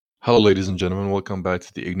Hello, ladies and gentlemen. Welcome back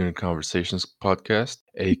to the Ignorant Conversations podcast,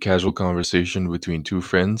 a casual conversation between two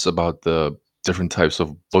friends about the different types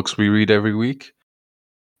of books we read every week.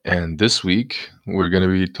 And this week, we're going to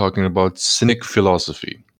be talking about Cynic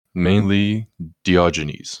philosophy, mainly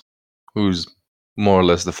Diogenes, who's more or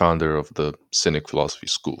less the founder of the Cynic philosophy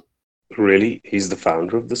school. Really? He's the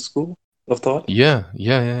founder of this school of thought? Yeah.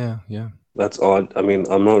 That's odd. I mean,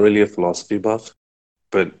 I'm not really a philosophy buff,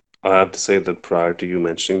 but I have to say that prior to you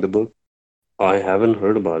mentioning the book, I haven't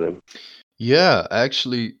heard about him. Yeah,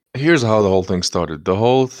 actually, here's how the whole thing started. The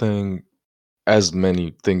whole thing, as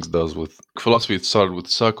many things does with philosophy, it started with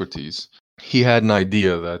Socrates. He had an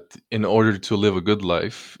idea that in order to live a good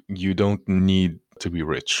life, you don't need to be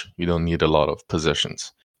rich. You don't need a lot of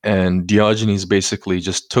possessions. And Diogenes basically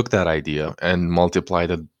just took that idea and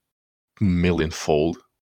multiplied it millionfold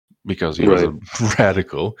because he was Right. a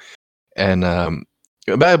radical. And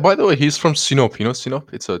by the way, he's from Sinope. You know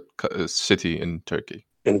Sinope? It's a city in Turkey.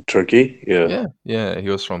 In Turkey? Yeah. Yeah, he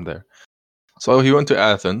was from there. So he went to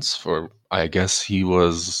Athens for, I guess he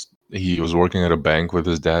was working at a bank with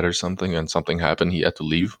his dad or something, and something happened. He had to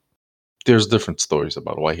leave. There's different stories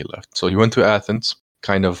about why he left. So he went to Athens,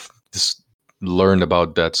 kind of just learned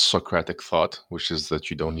about that Socratic thought, which is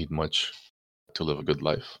that you don't need much to live a good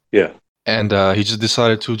life. Yeah. And he just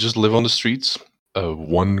decided to just live on the streets.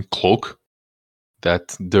 One cloak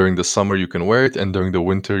that during the summer you can wear it, and during the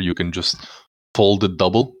winter you can just fold it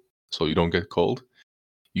double so you don't get cold.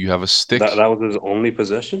 You have a stick. That was his only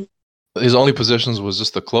possession? His only possessions was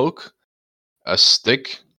just a cloak, a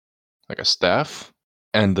stick, like a staff,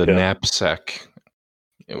 and the Yeah. knapsack,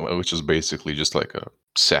 which is basically just like a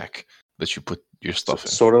sack that you put your stuff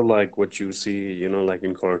in. Sort of like what you see, like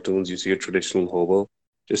in cartoons, you see a traditional hobo,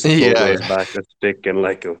 just a cloak on Yeah, his back, a stick, and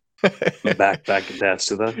like a backpack attached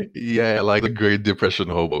to that. yeah, like the Great Depression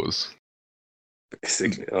hobos.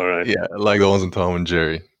 Basically. All right. Yeah, like the ones in Tom and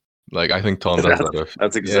Jerry. Like I think Tom does that.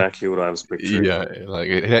 That's Yeah, exactly what I was picturing. yeah. Like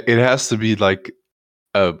it has to be like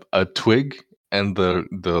a twig, and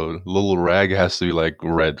the little rag has to be like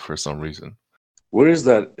red for some reason. Where is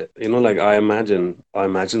that? Like I imagine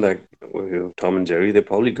that Tom and Jerry, they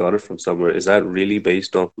probably got it from somewhere. Is that really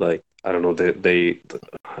based off like I don't know,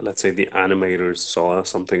 let's say the animators saw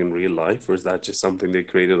something in real life, or is that just something they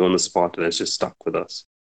created on the spot and it's just stuck with us?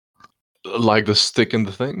 Like the stick in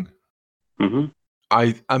the thing. Mm-hmm.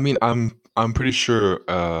 I mean I'm pretty sure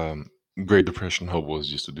Great Depression hobos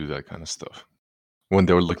used to do that kind of stuff when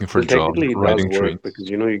they were looking for Well, jobs, technically it does riding work trains. because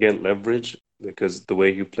you get leverage because the way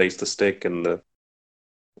you place the stick and the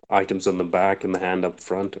items on the back and the hand up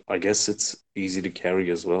front, I guess it's easy to carry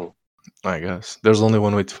as well. I guess there's only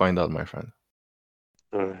one way to find out, my friend.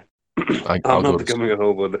 All right. I'll I'm not go to becoming a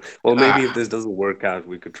hobo. Well, maybe if ah, this doesn't work out,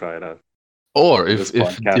 we could try it out. or If if this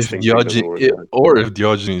podcasting thing doesn't work out. Or if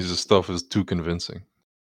Diogenes' stuff is too convincing.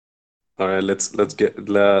 All right,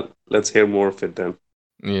 let's hear more of it then.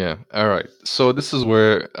 Yeah. All right. So this is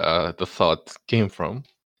where the thought came from.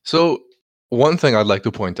 So one thing I'd like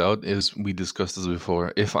to point out is we discussed this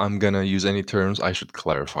before. If I'm gonna use any terms, I should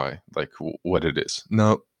clarify like what it is.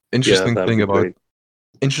 Now, Yeah, that'd be great.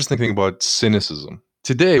 interesting thing about cynicism.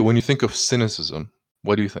 Today, when you think of cynicism,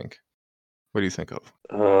 what do you think? What do you think of?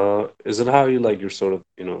 Is it how you like you're sort of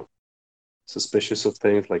suspicious of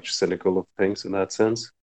things, like you're cynical of things in that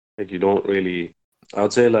sense? Like you don't really. I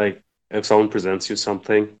would say like if someone presents you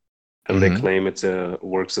something and they Mm-hmm. claim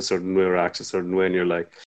works a certain way or acts a certain way, and you're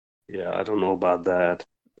like, yeah, I don't know about that.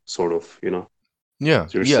 Sort of. Yeah,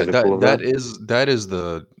 So you're yeah. cynical of that, That is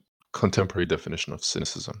the contemporary definition of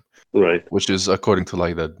cynicism, right? which is according to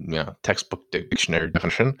like the textbook dictionary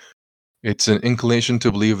definition. It's an inclination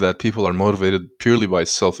to believe that people are motivated purely by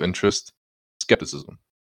self-interest, skepticism,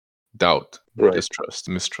 doubt, Right. distrust,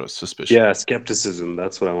 mistrust, suspicion. Yeah, skepticism.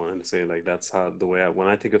 That's what I wanted to say. Like that's how the way when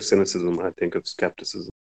I think of cynicism, I think of skepticism.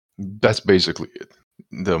 That's basically it,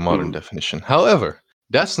 the modern Hmm. definition. However,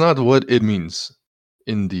 that's not what it means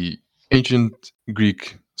in the ancient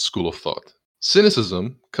Greek school of thought.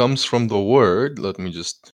 Cynicism comes from the word, let me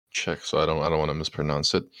just check so I don't want to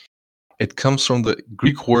mispronounce it. It comes from the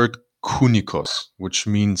Greek word kunikos, which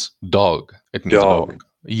means dog. It means Dog. dog.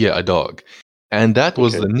 Yeah, a dog. And that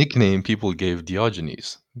was Okay. the nickname people gave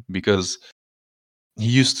Diogenes because he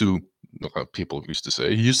used to people used to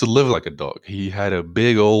say he used to live like a dog. He had a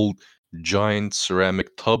big old giant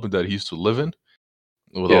ceramic tub that he used to live in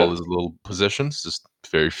with all Yeah. his little possessions, just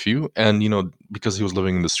very few. And because he was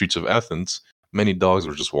living in the streets of Athens, many dogs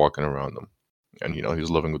were just walking around him. And he was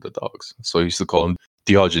living with the dogs. So he used to call him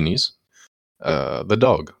Diogenes, the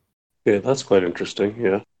dog. Yeah, that's quite interesting.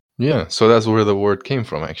 Yeah. Yeah, so that's where the word came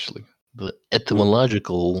from, actually. The Hmm.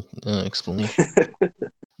 etymological explanation.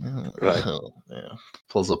 Right. Yeah.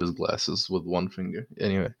 Pulls up his glasses with one finger.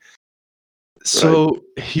 Anyway, Right. so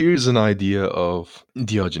here's an idea of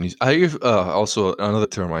Diogenes. Are you also another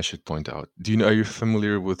term I should point out? Do you know? Are you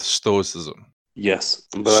familiar with Stoicism? Yes,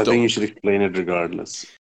 but I think you Stoic. should explain it regardless,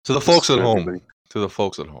 To the folks just at for home. everybody. To the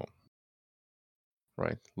folks at home,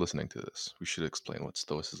 right? Listening to this, we should explain what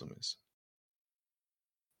Stoicism is.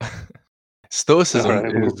 All Stoicism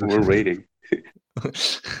right, is. we're waiting.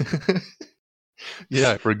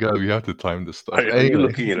 Yeah, I forgot we have to time this stuff. Are you Anyway,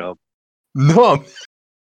 looking it up? no,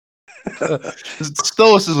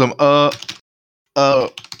 Stoicism. Uh, no,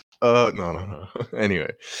 no, no.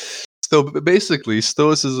 Anyway, so basically,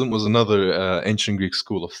 Stoicism was another ancient Greek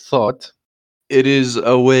school of thought. It is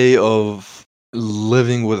a way of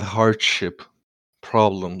living with hardship,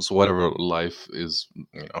 problems, whatever life is,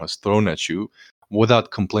 has thrown at you,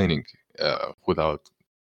 without complaining, without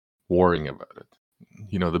worrying about it.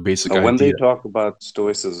 The basic When they idea. talk about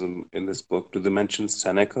Stoicism in this book, do they mention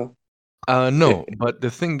Seneca? No, but the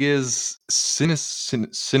thing is,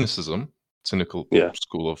 cynicism, cynical Yeah.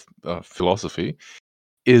 school of philosophy,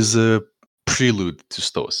 is a prelude to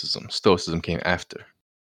Stoicism. Stoicism came after.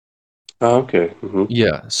 Oh, okay. Hmm.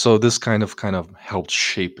 Yeah, so this kind of helped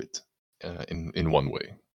shape it in one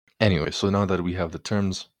way. Anyway, so now that we have the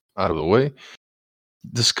terms out of the way,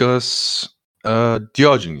 discuss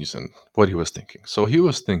Diogenes and what he was thinking. So he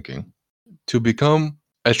was thinking to become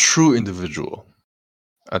a true individual,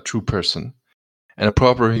 a true person, and a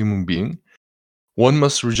proper human being, one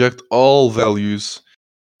must reject all values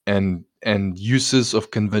and uses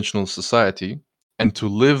of conventional society and to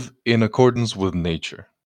live in accordance with nature.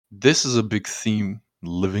 This is a big theme.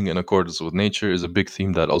 Living in accordance with nature is a big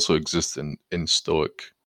theme that also exists in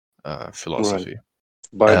Stoic Right. philosophy.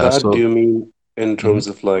 By that, do So you mean in mhm. terms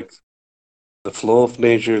of like the flow of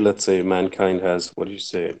nature? Let's say mankind has, what do you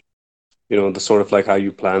say? The sort of like how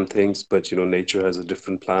you plan things, but nature has a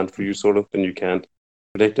different plan for you, sort of, and you can't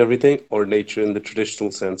predict everything, or nature in the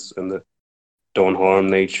traditional sense, and the don't harm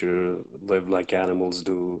nature, live like animals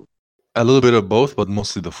do. A little bit of both, but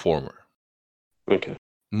mostly the former. Okay.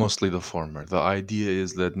 Mostly the former. The idea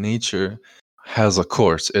is that nature has a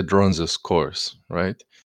course; it runs its course, right?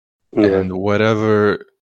 Right. And whichever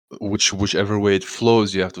way it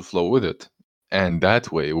flows, you have to flow with it. And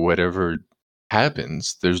that way, whatever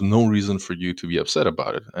happens, there's no reason for you to be upset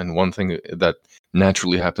about it. And one thing that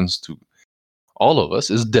naturally happens to all of us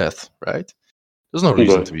is death, right? There's no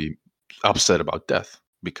reason Right. to be upset about death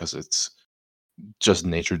because it's just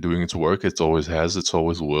nature doing its work. It always has, it's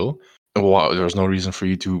always will. Wow, there's no reason for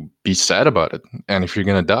you to be sad about it. And if you're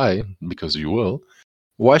gonna die, because you will,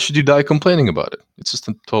 why should you die complaining about it? It's just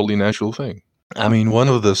a totally natural thing. I mean, one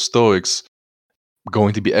of the Stoics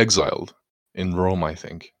going to be exiled in Rome, I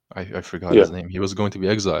think. I forgot Yeah. his name. He was going to be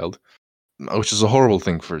exiled, which is a horrible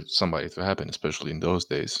thing for somebody to happen, especially in those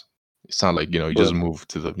days. It's not like, you just Right. move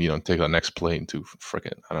to take the next plane to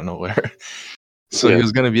freaking, I don't know where. So he Yeah.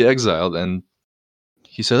 was going to be exiled, and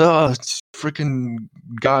he said, "Oh, freaking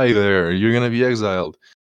guy there, you're going to be exiled.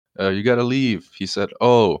 You got to leave." He said,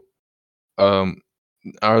 "Oh, um,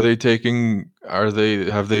 have they taken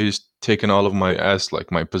all of my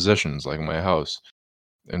like my possessions, like my house?"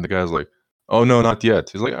 And the guy's like, "Oh no, not yet."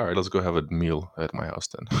 He's like, "All right, let's go have a meal at my house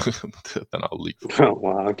then. Then I'll leave." Oh,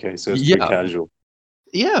 wow. Okay. So it's pretty Yeah, casual.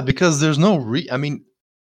 yeah, because there's no I mean,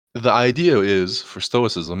 the idea is for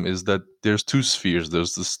Stoicism is that there's two spheres.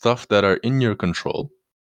 There's the stuff that are in your control,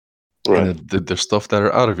 and Right. the stuff that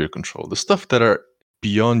are out of your control. The stuff that are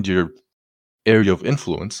beyond your area of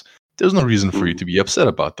influence. There's no reason for you Mhm. to be upset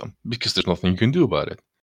about them because there's nothing you can do about it.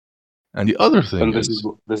 And the other thing And this is is,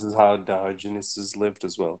 this is how Diogenes has lived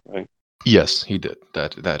as well, right? yes, he did.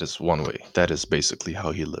 That is one way. That is basically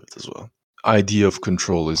how he lived as well. Idea of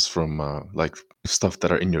control is from like stuff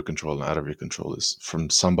that are in your control and out of your control is from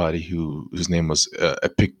somebody whose name was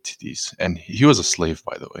Epictetus, and he was a slave,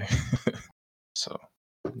 by the way. So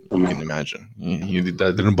you can Mhm. imagine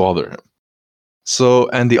that didn't bother him. So,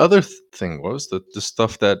 and the other thing was that the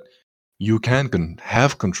stuff that you can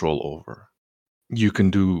have control over, you can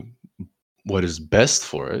do what is best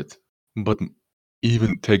for it, but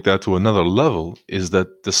even take that to another level is that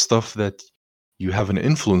the stuff that you have an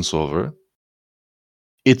influence over,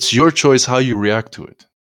 it's your choice how you react to it.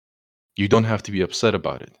 You don't have to be upset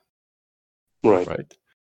about it, Right. right?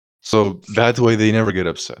 So that way they never get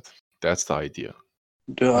upset. That's the idea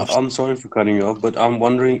of. I'm sorry for cutting you off, but I'm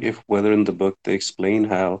wondering if whether in the book they explain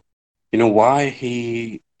how, why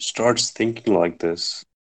he starts thinking like this.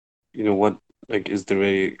 What, like, is there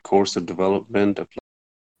a course of development of,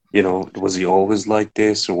 was he always like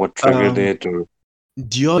this, or what triggered um, it, or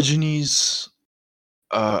Diogenes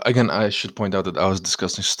Again, I should point out that I was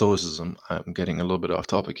discussing Stoicism. I'm getting a little bit off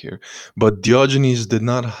topic here, but Diogenes did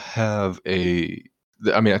not have a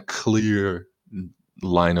clear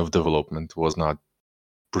line of development was not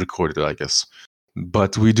recorded, I guess.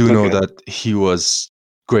 But we do know Okay. that he was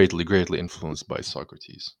greatly, greatly influenced by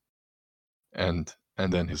Socrates, and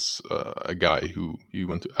then his a guy who he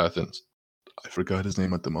went to Athens. I forgot his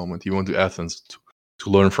name at the moment. He went to Athens to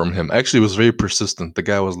learn from him. Actually, he was very persistent. The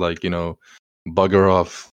guy was like, bugger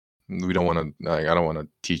off. We don't want to. I don't want to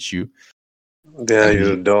teach you. Yeah, And you're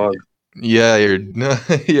he, a dog. yeah, you're, no,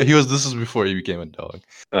 yeah. He was. This is before he became a dog.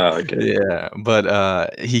 Ah, okay. Yeah,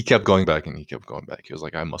 but he kept going back and he kept going back. He was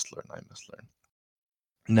like, I must learn. I must learn.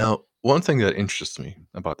 Now, one thing that interests me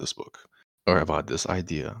about this book or about this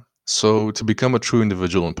idea. So, to become a true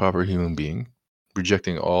individual and proper human being,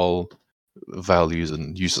 rejecting all values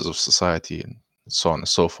and uses of society and so on and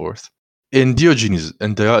so forth. In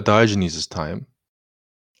Diogenes' time,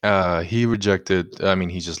 he rejected. I mean,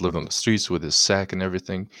 he just lived on the streets with his sack and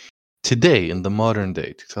everything. Today, in the modern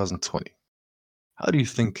day, 2020, how do you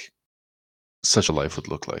think such a life would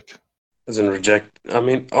look like? As in reject. I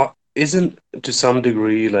mean, isn't to some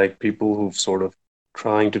degree like people who've sort of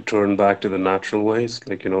trying to turn back to the natural ways,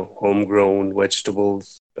 like homegrown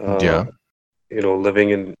vegetables, Yeah.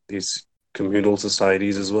 living in these communal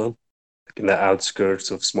societies as well, like in the outskirts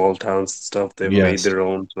of small towns and stuff. They've made Yes. their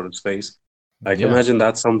own sort of space. I can Yeah. imagine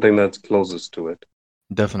that's something that's closest to it.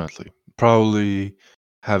 Definitely. Probably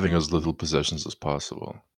having as little possessions as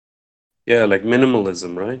possible. Yeah, like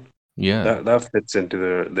minimalism, right? Yeah. That fits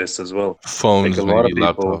into this as well. Like a Phones, lot maybe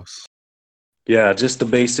of people, laptops. yeah, just the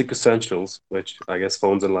basic essentials, which I guess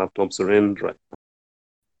phones and laptops are in, right?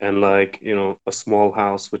 And like, a small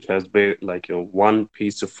house which has like, one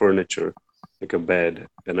piece of furniture, like a bed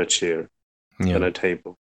and a chair and Yeah. a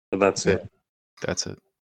table. And that's Yeah. it. That's it.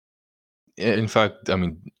 In fact, I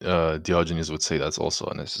mean, Diogenes would say that's also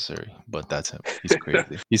unnecessary, but that's him. He's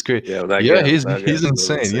crazy. He's crazy. Yeah, that Yeah, guy, he's that he's guy's a little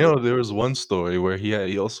insane. insane. There was one story where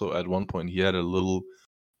he also at one point he had a little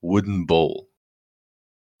wooden bowl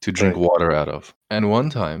to drink Right. water out of. And one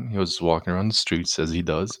time he was walking around the streets as he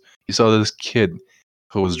does. He saw this kid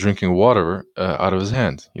who was drinking water out of his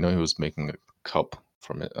hand. He was making a cup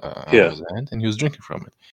from it out of Yeah. his hand, and he was drinking from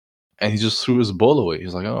it. And he just threw his bowl away.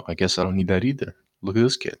 He's like, "Oh, I guess I don't need that either. Look at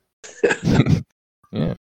this kid."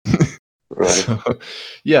 Yeah. Right. So,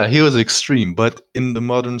 yeah, he was extreme, but in the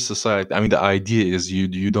modern society, I mean, the idea is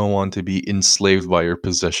you don't want to be enslaved by your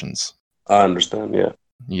possessions. I understand. Yeah.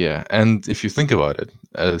 Yeah, and if you think about it,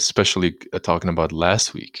 especially talking about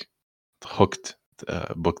last week, the Hooked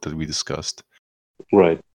book that we discussed,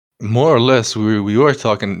 Right. more or less, we are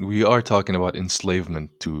talking about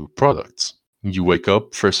enslavement to products. You wake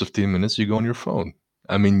up, first 15 minutes, you go on your phone.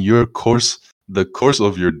 I mean, the course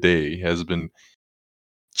of your day has been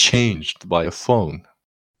changed by a phone.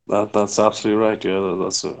 That's absolutely right. Yeah,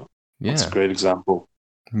 that's a Yeah. great example.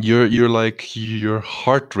 You're like your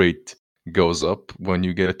heart rate goes up when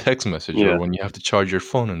you get a text message or Yeah. when you have to charge your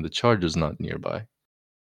phone and the charger's not nearby.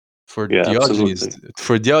 For Yeah, Diogenes, absolutely.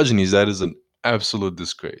 for Diogenes, that is an absolute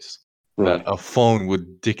disgrace that Right. a phone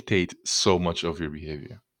would dictate so much of your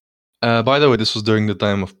behavior. By the way, this was during the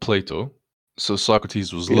time of Plato, so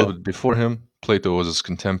Socrates was a Yeah. little bit before him. Plato was his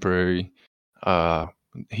contemporary. Uh,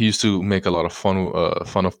 he used to make a lot of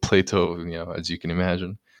fun of Plato, as you can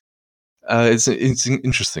imagine. It's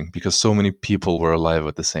interesting because so many people were alive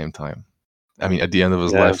at the same time. I mean, at the end of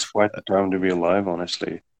his Yeah, it was life, quite the time to be alive,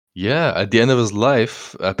 honestly. yeah, at the end of his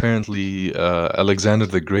life, apparently Alexander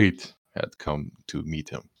the Great had come to meet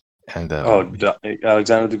him, and Oh,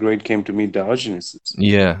 Alexander the Great came to meet Diogenes.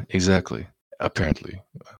 yeah, exactly, apparently,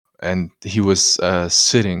 and he was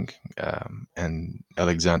sitting, and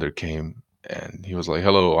Alexander came, and he was like,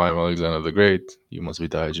 "Hello, I'm Alexander the Great. You must be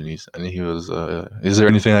Diogenes." And he was, "Is there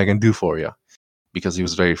anything I can do for you?" Because he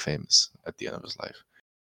was very famous at the end of his life.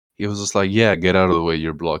 He was just like, "Yeah, get out of the way.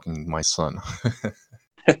 You're blocking my son."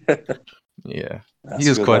 Yeah, he That's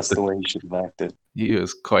is good. quite That's the the way you should have acted. he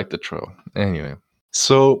is quite the troll. Anyway,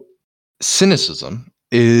 so cynicism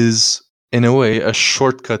is in a way a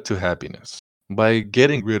shortcut to happiness. By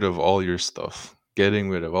getting rid of all your stuff, getting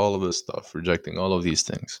rid of all of this stuff, rejecting all of these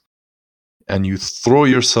things, and you throw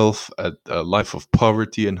yourself at a life of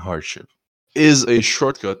poverty and hardship, is a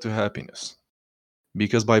shortcut to happiness.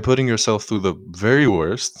 Because by putting yourself through the very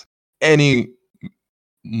worst, any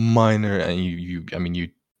minor, and you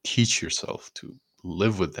teach yourself to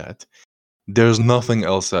live with that, there's nothing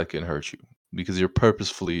else that can hurt you because you're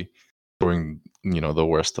purposefully throwing the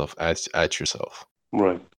worst stuff at yourself.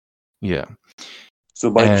 Right. Yeah. So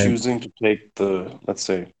by And choosing to take the, let's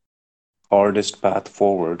say, hardest path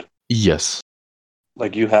forward, yes,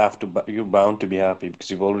 Like you have to, you're bound to be happy because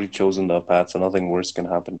you've already chosen that path, so nothing worse can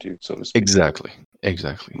happen to you, so to speak. Exactly,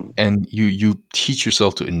 exactly. Mm. And you teach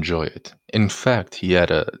yourself to enjoy it. In fact, he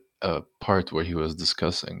had a part where he was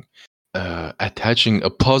discussing attaching a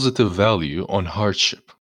positive value on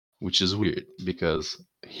hardship, which is weird because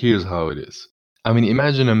here's how it is. I mean,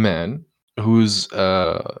 imagine a man who's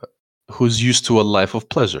used to a life of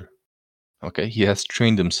pleasure. Okay, he has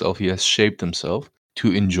trained himself, he has shaped himself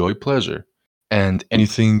to enjoy pleasure, and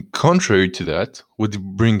anything contrary to that would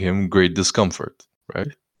bring him great discomfort, right?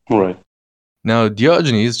 Right. Now,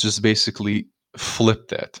 Diogenes just basically flipped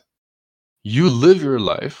that. You live your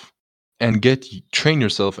life and train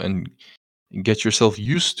yourself and get yourself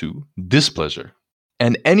used to displeasure.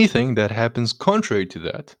 And anything that happens contrary to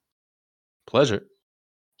that, pleasure,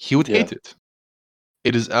 he would Yeah. hate it.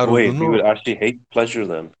 It is out of the Wait, you would norm. actually hate pleasure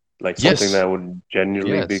then? Like something Yes, that would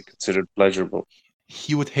genuinely be yes. considered pleasurable.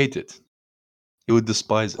 He would hate it. He would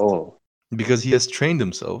despise it Oh, because he has trained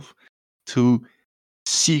himself to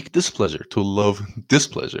seek displeasure, to love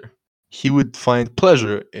displeasure. He would find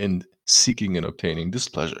pleasure in seeking and obtaining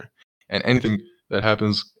displeasure. And anything that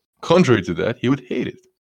happens contrary to that, he would hate it.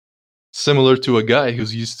 Similar to a guy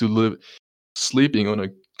who's used to live sleeping on a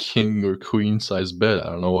king or queen size bed. I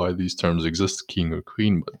don't know why these terms exist, king or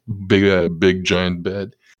queen, but big giant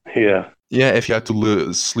bed. yeah. Yeah, if you had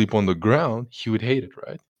to sleep on the ground, he would hate it,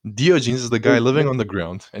 right? Diogenes is the guy Wait, living on the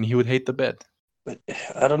ground, and he would hate the bed. but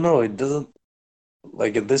I don't know. It doesn't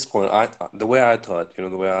like at this point. The way I thought, the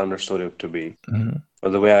way I understood it to be, Hmm. or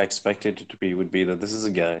the way I expected it to be, would be that this is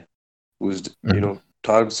a guy who's Hmm.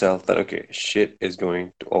 taught himself that okay, shit is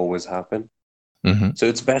going to always happen. Hmm. So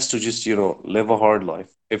it's best to just live a hard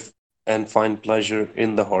life if and find pleasure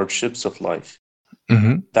in the hardships of life.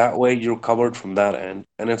 Hmm. That way you're covered from that end.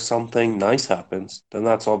 And if something nice happens, then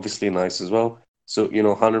that's obviously nice as well. So,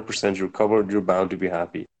 100% you're covered, you're bound to be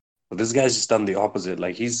happy. But this guy's just done the opposite.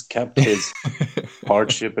 Like he's kept his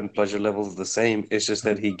hardship and pleasure levels the same. It's just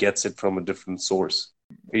that he gets it from a different source.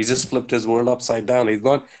 He just flipped his world upside down. He's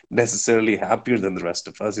not necessarily happier than the rest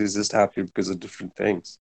of us. He's just happy because of different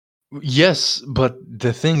things. Yes, but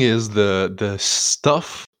the thing is, the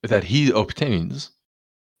stuff that he obtains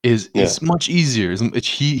Yeah. is much easier.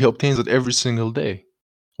 He obtains it every single day.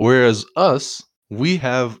 Whereas us, we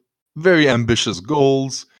have very ambitious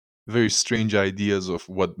goals, very strange ideas of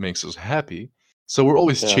what makes us happy. So we're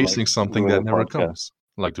always Yeah, like chasing something doing a that never podcast. comes,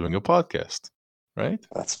 like doing a podcast, right?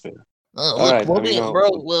 That's fair. All Look, right. plug in,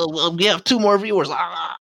 bro. We have two more viewers.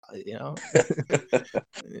 You know.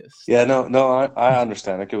 Yes. Yeah, no, I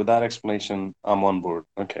understand. Okay, with that explanation, I'm on board.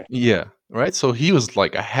 Okay. Yeah, right. So he was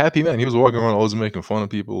like a happy man. He was walking around, always making fun of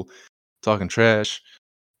people, talking trash,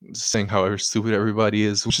 saying how stupid everybody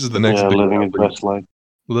is, which is the next Yeah, bit living what his I'm going best life.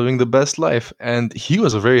 living the best life. And he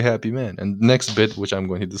was a very happy man. And the next bit, which I'm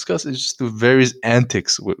going to discuss, is just the various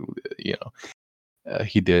antics,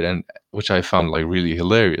 he did, and which I found like really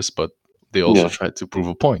hilarious. But they also Yeah, tried to prove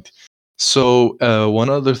a point. So one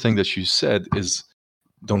other thing that you said is,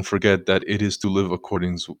 don't forget that it is to live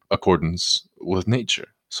accordance with nature.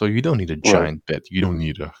 So you don't need a right. giant bed. You don't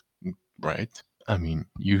need a right. I mean,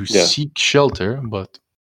 you Yeah, seek shelter, but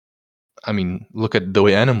I mean, look at the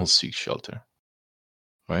way animals seek shelter,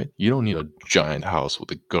 right? You don't need a giant house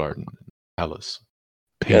with a garden, palace,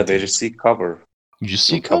 yeah. They just paintings. seek cover, You just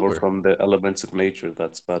seek cover cover. from the elements of nature.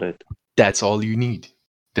 That's about it. That's all you need.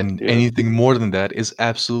 Then Yeah. anything more than that is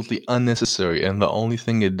absolutely unnecessary, and the only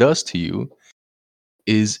thing it does to you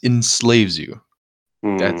is enslaves you.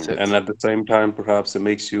 That's And it. at the same time, perhaps it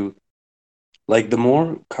makes you like the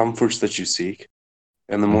more comforts that you seek,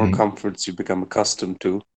 and the more Hmm. comforts you become accustomed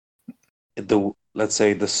to, the let's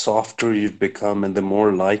say the softer you become, and the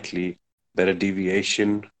more likely that a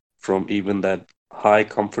deviation from even that high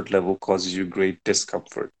comfort level causes you great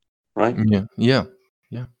discomfort. Right. Yeah, yeah,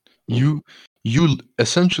 yeah. Mm. You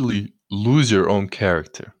essentially lose your own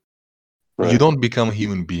character. You Right. don't become a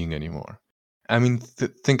human being anymore. I mean,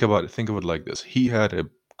 think about it. Think of it like this. He had a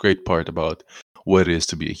great part about what it is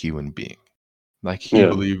to be a human being. Like he Yeah.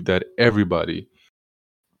 believed that everybody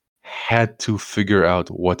had to figure out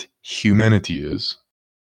what humanity is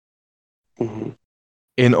Mhm.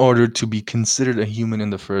 in order to be considered a human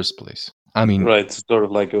in the first place. I mean, Right. It's sort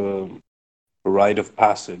of like a rite of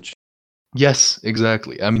passage. yes,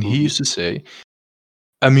 exactly. I mean, he Mhm. used to say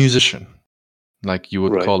a musician. Like you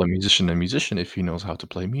would Right. call a musician if he knows how to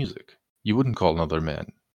play music. You wouldn't call another man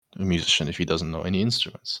a musician if he doesn't know any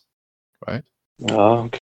instruments, right? Ah,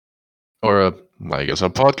 okay. Or I guess a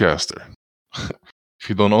podcaster. If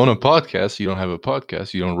you don't own a podcast, you don't have a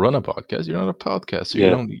podcast, you don't run a podcast, you're not a podcaster.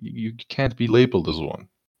 Yeah. You can't be labeled as one.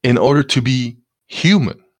 In order to be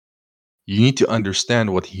human, You need to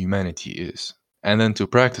understand what humanity is, and then to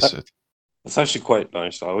practice That, it. that's actually quite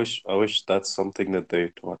nice. I wish that's something that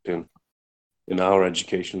they taught in our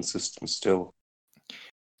education system still.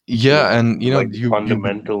 Yeah, and Like the you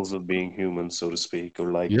fundamentals of being human, so to speak,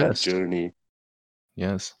 or like that yes, journey.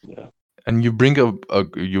 yes. Yeah. And you bring up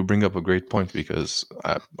a great point, because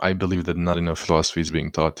I believe that not enough philosophy is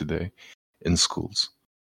being taught today in schools,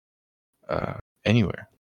 anywhere.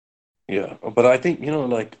 Yeah. But I think,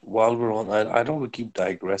 like while we're on, I don't want to keep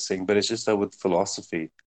digressing, but it's just that with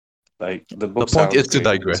philosophy, like the The book point sounds is to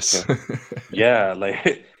great. We just digress. can't. Yeah,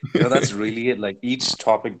 like that's really it. Like each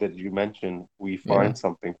topic that you mentioned, we Yeah, find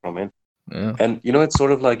something from it. yeah. And it's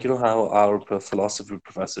sort of like, how our philosophy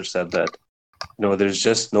professor said that, there's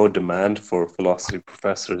just no demand for philosophy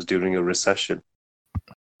professors during a recession.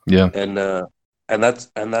 Yeah. And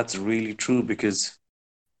that's really true because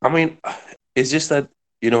I mean, it's just that,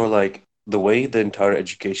 like the way the entire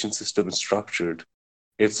education system is structured,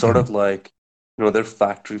 it's sort Mhm. of like, they're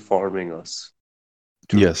factory farming us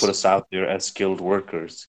to put Yes. us out there as skilled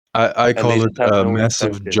workers. I And they call it just have no massive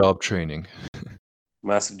incentive. job training.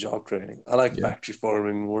 Massive job training. I like Yeah. factory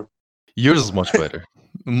farming more. Yours is much better.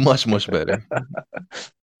 Much, much better.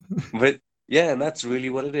 But yeah, and that's really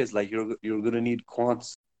what it is. Like you're gonna need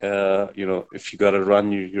quants. If you gotta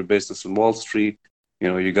run your business on Wall Street,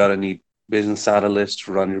 you gotta need business analysts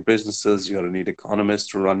to run your businesses. You gotta need economists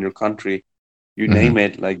to run your country. You Hmm. name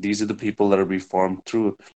it. Like these are the people that are being formed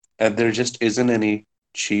through, and there just isn't any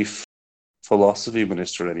chief philosophy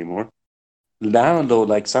minister anymore. Now, though,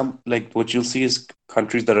 like what you'll see is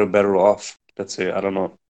countries that are better off. Let's say, I don't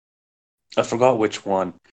know, I forgot which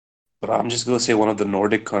one, but I'm just gonna say one of the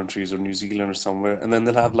Nordic countries or New Zealand or somewhere, and then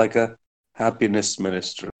they'll have like a happiness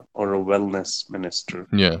minister or a wellness minister.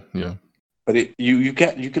 Yeah, yeah. But you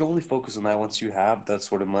can only focus on that once you have that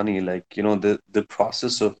sort of money. Like the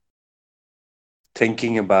process of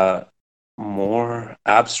thinking about more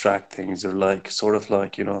abstract things or like sort of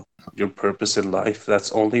like your purpose in life.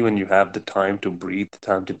 That's only when you have the time to breathe, the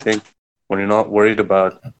time to think, when you're not worried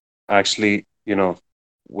about actually,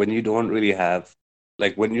 when you don't really have,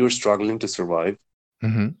 like when you're struggling to survive,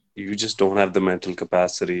 Hmm. you just don't have the mental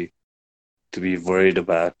capacity to be worried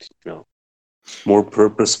about, more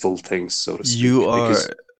purposeful things, so to You speak. are Because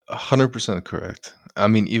 100% correct. I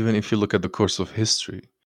mean, even if you look at the course of history,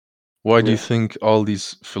 why do you yeah, think all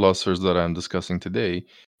these philosophers that I'm discussing today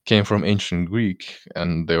came from ancient Greek,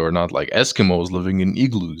 and they were not like Eskimos living in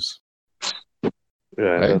igloos, yeah,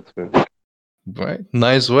 right? that's good. Right?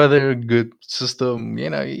 Nice weather, good system.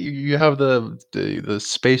 You have the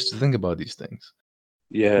space to think about these things.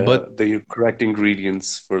 Yeah, But the correct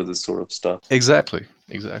ingredients for this sort of stuff. exactly,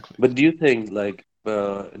 exactly. But do you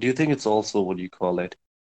think it's also what do you call it?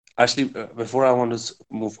 Actually, before I want to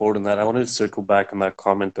move forward on that, I wanted to circle back on that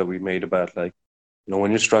comment that we made about like,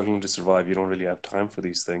 when you're struggling to survive, you don't really have time for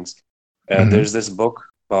these things. Hmm. There's this book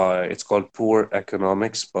it's called Poor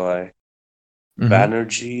Economics by Hmm.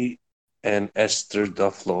 Banerjee and Esther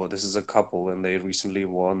Duflo. This is a couple, and they recently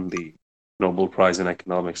won the Nobel Prize in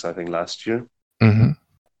Economics, I think, last year. Hmm.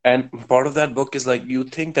 And part of that book is like you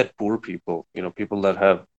think that poor people, people that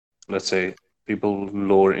have, let's say, people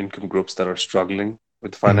lower income groups that are struggling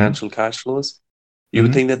with Hmm. financial cash flows, you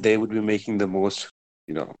would Hmm. think that they would be making the most,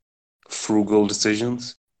 you know, frugal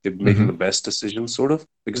decisions. They'd be making Hmm. the best decisions, sort of,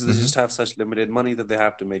 because they Hmm. just have such limited money that they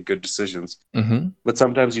have to make good decisions. Hmm. But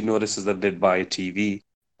sometimes you notice is that they'd buy a TV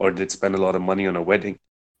or they'd spend a lot of money on a wedding.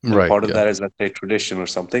 And Right. part of Yeah. that is, let's say, tradition or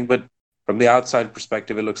something. But from the outside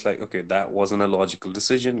perspective, it looks like, okay, that wasn't a logical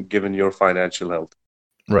decision given your financial health.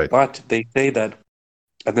 Right. But they say that,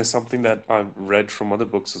 and there's something that I've read from other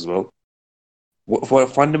books as well. What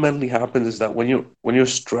fundamentally happens is that when you're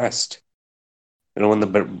stressed,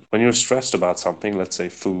 when you're stressed about something, let's say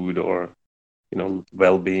food or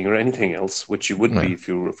well-being or anything else, which you would Yeah. be if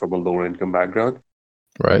you were from a lower income background,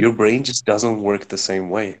 Right. your brain just doesn't work the same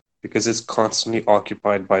way because it's constantly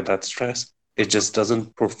occupied by that stress. It just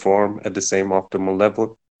doesn't perform at the same optimal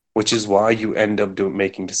level, which is why you end up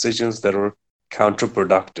making decisions that are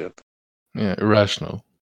counterproductive. Yeah. Irrational.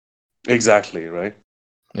 Exactly, right?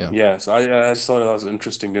 Yeah. Yeah, so I just thought that was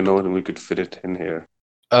interesting to know and we could fit it in here.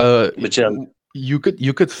 But yeah, You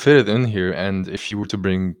could fit it in here, and if you were to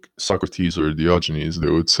bring Socrates or Diogenes, they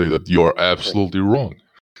would say that you are absolutely wrong.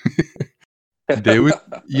 They would,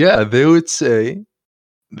 yeah, they would say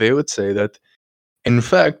that, in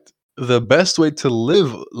fact, the best way to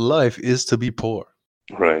live life is to be poor,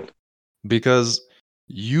 right. because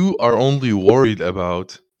you are only worried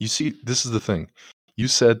about. You see, this is the thing. You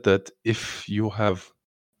said that if you have,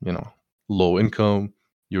 you know, low income,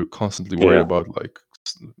 you're constantly worried Yeah, about like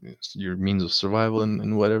your means of survival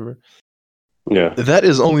and whatever. Yeah. That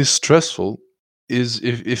is only stressful is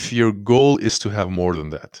if your goal is to have more than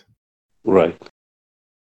that. Right.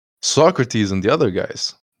 Socrates and the other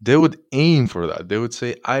guys, they would aim for that. They would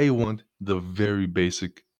say, I want the very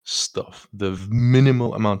basic stuff, the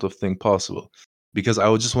minimal amount of thing possible, because I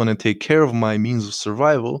would just want to take care of my means of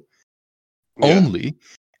survival Yeah. only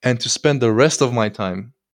and to spend the rest of my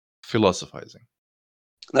time philosophizing.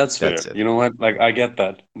 That's That's fair. it. You know what? Like, I get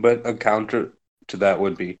that. But a counter to that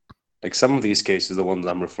would be like some of these cases, the ones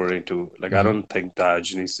I'm referring to, like, I Mhm. don't think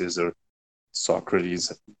Diogenes or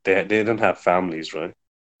Socrates, they didn't have families, right?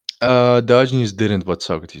 Diogenes didn't, but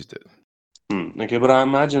Socrates did. Okay, but I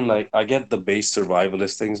imagine, like, I get the base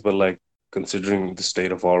survivalist things, but like, considering the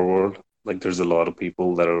state of our world, like, there's a lot of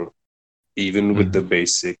people that are, even with the Hmm.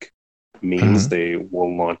 basic means, Hmm. they will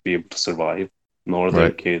not be able to survive, nor their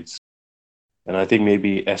Right. kids. And I think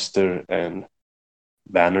maybe Esther and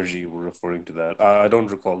Banerjee were referring to that. I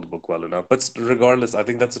don't recall the book well enough, but regardless, I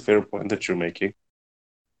think that's a fair point that you're making.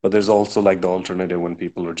 But there's also like the alternative when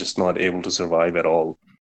people are just not able to survive at all,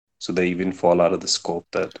 so they even fall out of the scope.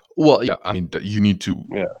 That Well, yeah, I mean, you need to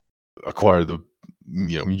yeah, acquire the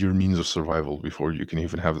your means of survival before you can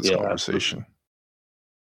even have this yeah, absolutely, conversation.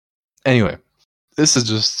 Anyway, this is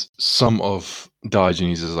just some of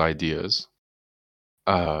Diogenes' ideas.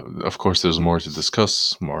 Of course, there's more to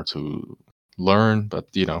discuss, more to learn,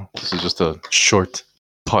 but this is just a short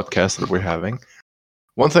podcast that we're having.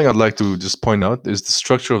 One thing I'd like to just point out is the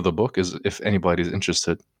structure of the book. Is if anybody's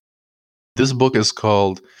interested, this book is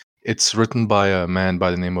called. It's written by a man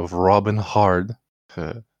by the name of Robin Hard,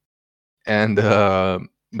 and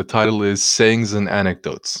the title is Sayings and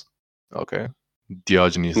Anecdotes. Okay,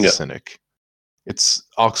 Diogenes the yeah. Cynic. It's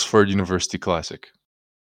Oxford University Classic.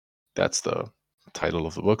 That's the title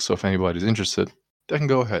of the book. So if anybody's interested, they can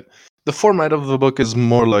go ahead. The format of the book is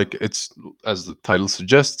more like it's, as the title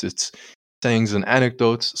suggests, it's sayings and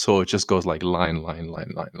anecdotes. So it just goes like line, line,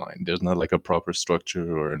 line, line, line. There's not like a proper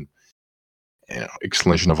structure or an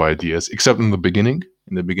explanation of ideas, except in the beginning.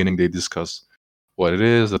 In the beginning, they discuss what it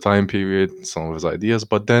is, the time period, some of his ideas.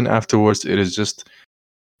 But then afterwards, it is just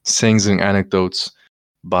sayings and anecdotes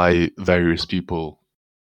by various people,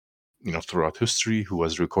 throughout history who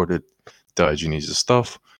has recorded Diogenes'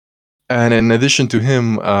 stuff. And in addition to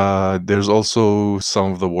him, there's also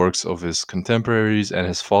some of the works of his contemporaries and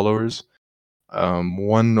his followers.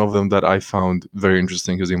 One of them that I found very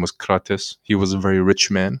interesting, his name was Crates. He was a very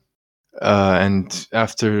rich man. And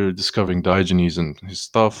after discovering Diogenes and his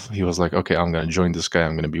stuff, he was like, okay, I'm going to join this guy.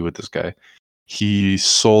 I'm going to be with this guy. He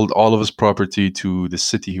sold all of his property to the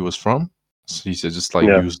city he was from. So he said, just like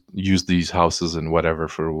Yeah. use these houses and whatever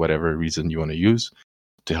for whatever reason you want to use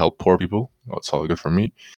to help poor people. Oh, it's all good for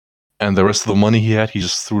me. And the rest of the money he had, he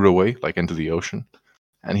just threw it away, like into the ocean.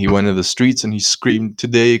 And he went in the streets and he screamed,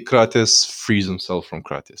 "Today, Crates frees himself from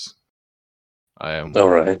Crates. I am All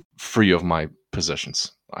right. free of my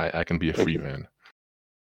possessions. I can be a free Okay. man."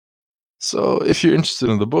 So if you're interested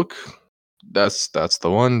in the book, that's the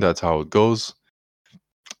one. That's how it goes.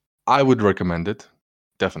 I would recommend it,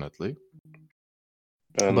 definitely.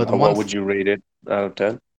 And But what would you rate it out of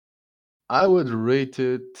 10? I would rate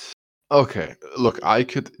it. Okay, look, I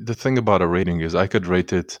could. The thing about a rating is I could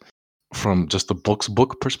rate it from just a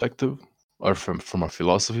book perspective, or from a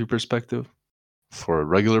philosophy perspective. For a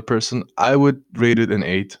regular person, I would rate it an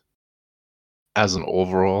 8 as an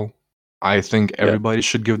overall. I think Yeah, everybody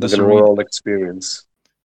should give like this an a read. overall experience.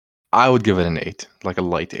 I would give it an 8, like a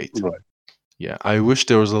light 8. Right. Yeah, I wish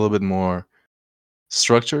there was a little bit more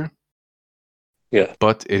structure, Yeah.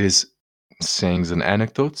 but it is sayings and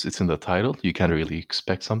anecdotes. It's in the title. You can't really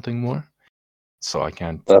expect something more. So I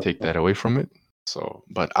can't That's take that away from it. So,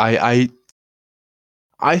 but I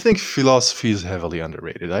think philosophy is heavily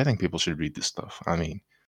underrated. I think people should read this stuff. I mean,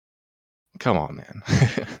 come on, man.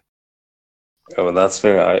 Oh, well, that's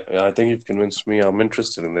fair. I think you've convinced me. I'm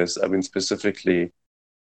interested in this. I mean, specifically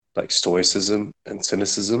like Stoicism and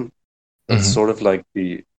Cynicism. That's Hmm. sort of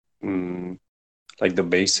mm, like the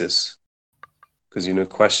basis, because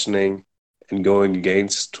questioning and going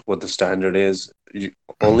against what the standard is. Hmm.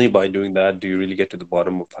 Only by doing that do you really get to the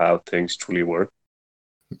bottom of how things truly work.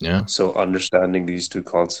 Yeah, So understanding these two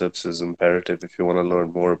concepts is imperative if you want to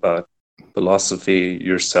learn more about philosophy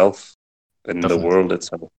yourself and the definitely. world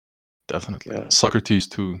itself. Definitely. Yeah. Socrates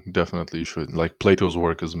too, definitely should. Like Plato's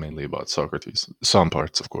work is mainly about Socrates. Some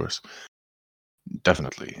parts, of course.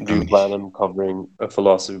 Definitely. Do I you mean, plan on covering a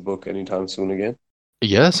philosophy book anytime soon again?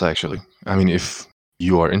 yes, actually. I mean, if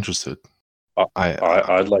you are interested, I,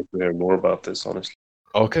 I I'd like to hear more about this, honestly.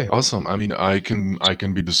 okay, awesome. I mean, I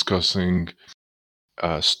can be discussing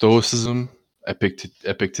Stoicism,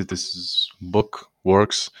 Epictetus' book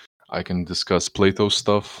works. I can discuss Plato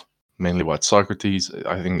stuff, mainly about Socrates.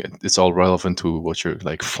 I think it's all relevant to what you're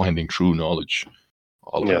like finding true knowledge,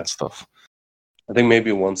 all of Yeah. that stuff. I think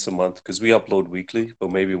maybe once a month, because we upload weekly,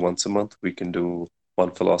 but maybe once a month we can do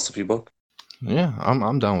one philosophy book. Yeah,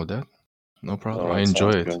 I'm down with that. No All problem. I right,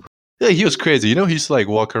 enjoy sounds it. good. Yeah, he was crazy. You know, he used to like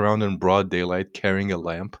walk around in broad daylight carrying a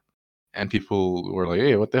lamp, and people were like,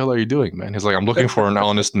 "Hey, what the hell are you doing, man?" He's like, "I'm looking for an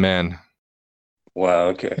honest man." Wow,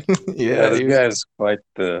 okay. Yeah, Yeah, this he was. guy is quite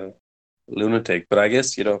the lunatic, but I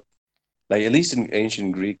guess, like at least in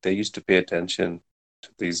ancient Greek, they used to pay attention to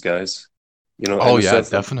these guys, in Oh the yeah, sense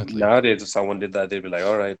that definitely. nowadays, if someone did that, they'd be like,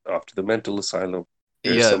 all right, off to the mental asylum.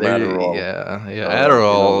 Here's Yeah, some there. Adderall. Yeah. All right,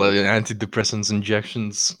 Adderall, like, antidepressants,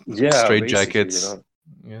 injections, yeah, straight basically, jackets.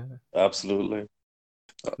 Yeah. absolutely.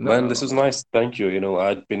 Man, this is No. nice. Thank you.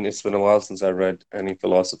 It's been a while since I read any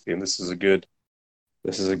philosophy, and this is a good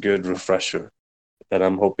refresher, and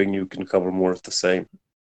I'm hoping you can cover more of the same.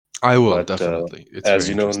 I will But definitely. It's as very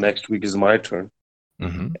you know, interesting. next week is my turn.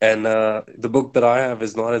 Hmm. And the book that I have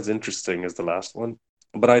is not as interesting as the last one,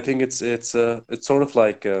 but I think it's sort of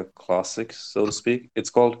like a classic, so to speak.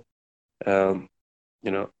 It's called um,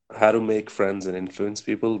 How to Make Friends and Influence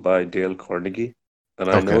People by Dale Carnegie. And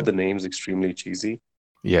I know Okay. the name's extremely cheesy,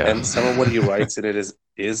 Yeah. and some of what he writes in it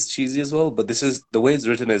is cheesy as well. But this is the way it's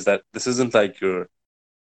written is that this isn't like your,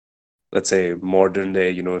 let's say, modern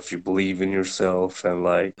day. If you believe in yourself and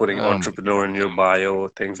like putting Oh my entrepreneur in your bio,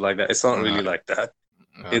 things like that. It's not really god. like that.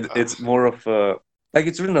 It's more of a, like,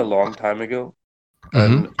 it's written a long time ago,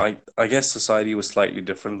 Hmm. and I guess society was slightly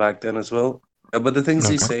different back then as well. But the things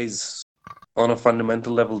he Okay. says on a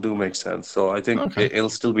fundamental level do make sense. So I think Okay. it'll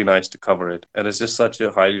still be nice to cover it, and it's just such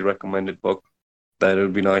a highly recommended book that it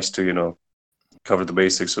would be nice to cover the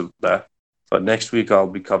basics of that. But next week I'll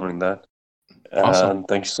be covering that. Awesome. And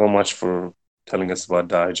thank you so much for telling us about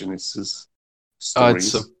Diogenes' It's a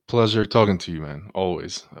stories. pleasure talking to you, man.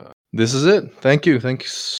 Always. This is it. Thank you.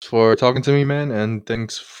 Thanks for talking to me, man. And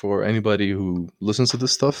thanks for anybody who listens to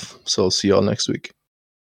this stuff. So, see y'all next week.